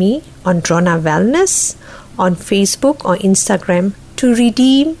contact me on Drona Wellness on Facebook or Instagram to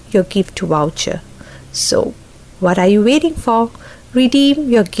redeem your gift voucher. So, what are you waiting for? Redeem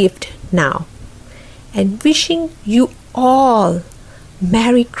your gift now. And wishing you all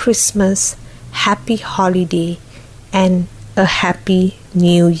Merry Christmas, Happy Holiday, and a Happy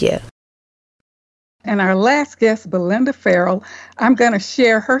New Year. And our last guest, Belinda Farrell, I'm going to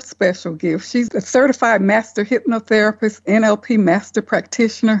share her special gift. She's a certified master hypnotherapist, NLP master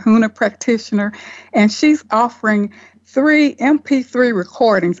practitioner, HUNA practitioner, and she's offering 3 MP3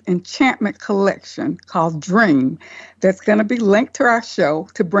 recordings enchantment collection called Dream that's going to be linked to our show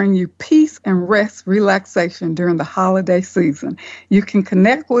to bring you peace and rest, relaxation during the holiday season. You can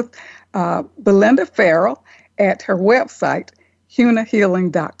connect with Belinda Farrell at her website,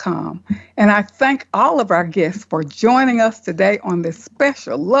 HunaHealing.com. And I thank all of our guests for joining us today on this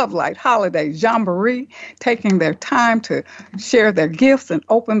special Love Light Holiday Jamboree, taking their time to share their gifts and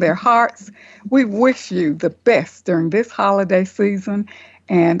open their hearts. We wish you the best during this holiday season.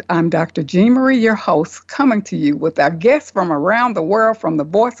 And I'm Dr. Jean Marie, your host, coming to you with our guests from around the world from the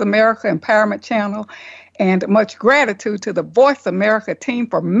Voice America Empowerment Channel. And much gratitude to the Voice America team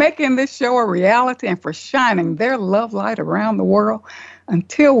for making this show a reality and for shining their love light around the world.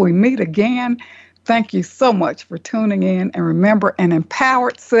 Until we meet again, thank you so much for tuning in. And remember, an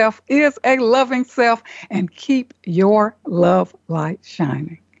empowered self is a loving self, and keep your love light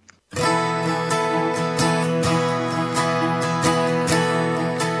shining.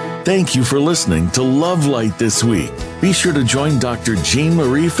 Thank you for listening to Love Light this week. Be sure to join Dr. Jean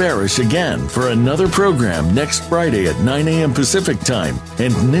Marie Farish again for another program next Friday at 9 a.m. Pacific Time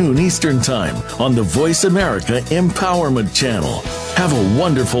and noon Eastern Time on the Voice America Empowerment Channel. Have a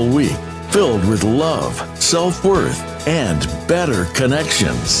wonderful week filled with love, self-worth, and better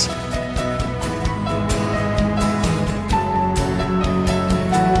connections.